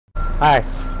Hi,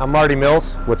 I'm Marty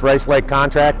Mills with Rice Lake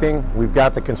Contracting. We've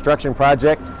got the construction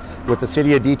project with the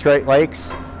City of Detroit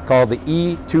Lakes called the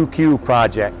E2Q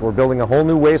project. We're building a whole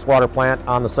new wastewater plant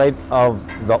on the site of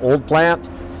the old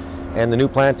plant, and the new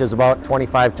plant is about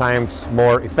 25 times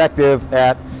more effective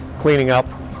at cleaning up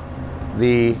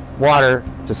the water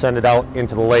to send it out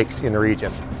into the lakes in the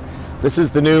region. This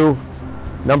is the new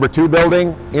number 2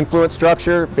 building, influent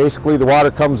structure. Basically the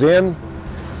water comes in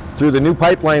through the new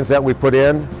pipelines that we put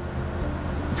in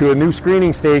to a new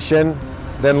screening station,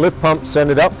 then lift pumps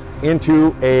send it up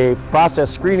into a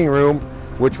process screening room,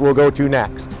 which we'll go to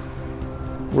next.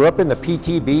 We're up in the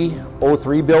PTB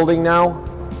 03 building now.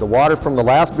 The water from the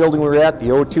last building we were at, the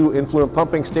O2 influent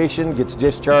pumping station, gets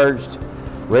discharged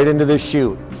right into this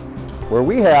chute, where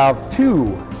we have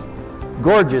 2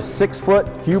 gorgeous 6-foot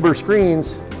Huber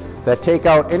screens that take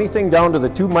out anything down to the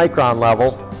 2 micron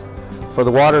level for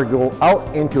the water to go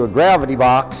out into a gravity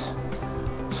box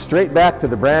straight back to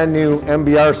the brand new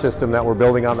MBR system that we're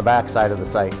building on the back side of the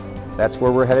site. That's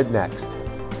where we're headed next.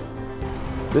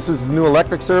 This is the new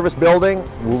electric service building.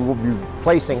 We will be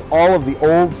replacing all of the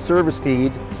old service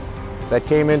feed that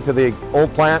came into the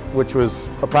old plant, which was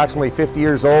approximately 50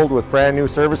 years old, with brand new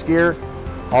service gear.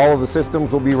 All of the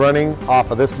systems will be running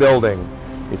off of this building.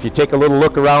 If you take a little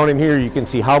look around in here, you can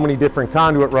see how many different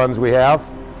conduit runs we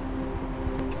have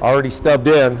already stubbed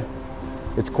in.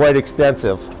 It's quite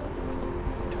extensive.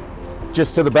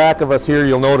 Just to the back of us here,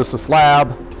 you'll notice a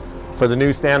slab for the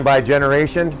new standby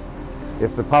generation.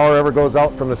 If the power ever goes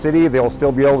out from the city, they'll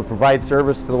still be able to provide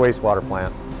service to the wastewater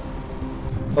plant.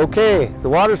 Okay, the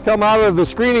water's come out of the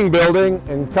screening building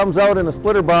and comes out in a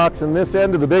splitter box in this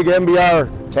end of the big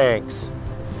MBR tanks.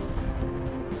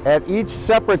 At each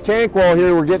separate tank wall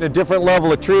here, we're getting a different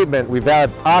level of treatment. We've had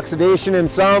oxidation in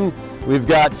some, we've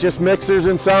got just mixers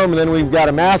in some, and then we've got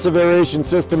a massive aeration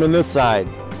system in this side.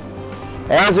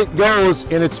 As it goes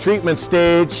in its treatment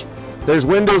stage, there's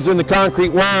windows in the concrete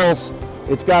walls.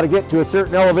 It's got to get to a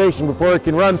certain elevation before it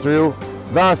can run through.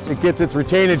 Thus, it gets its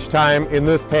retainage time in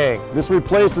this tank. This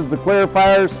replaces the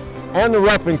clarifiers and the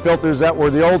roughing filters that were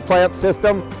the old plant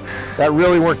system that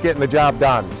really weren't getting the job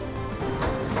done.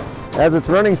 As it's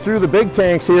running through the big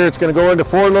tanks here, it's going to go into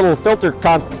 4 little filter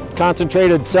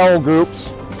concentrated cell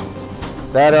groups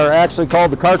that are actually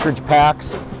called the cartridge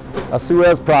packs, a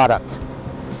Suez product.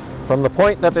 From the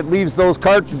point that it leaves those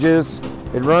cartridges,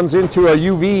 it runs into a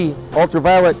UV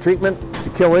ultraviolet treatment to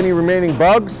kill any remaining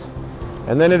bugs,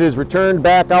 and then it is returned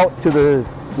back out to the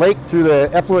lake through the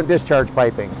effluent discharge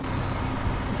piping.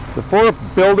 The 4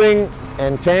 building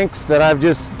and tanks that I've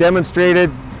just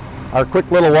demonstrated, our quick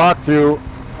little walkthrough,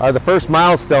 are the first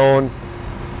milestone.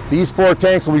 These 4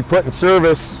 tanks will be put in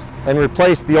service and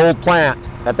replace the old plant.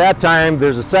 At that time,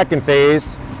 there's a second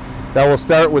phase that will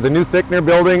start with a new thickener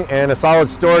building and a solid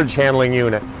storage handling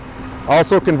unit.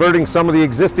 Also converting some of the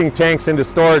existing tanks into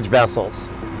storage vessels.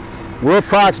 We're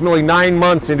approximately 9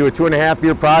 months into a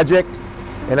 2.5-year project,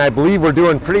 and I believe we're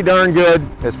doing pretty darn good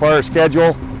as far as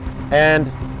schedule and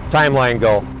timeline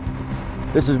go.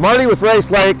 This is Marty with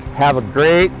Rice Lake. Have a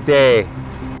great day.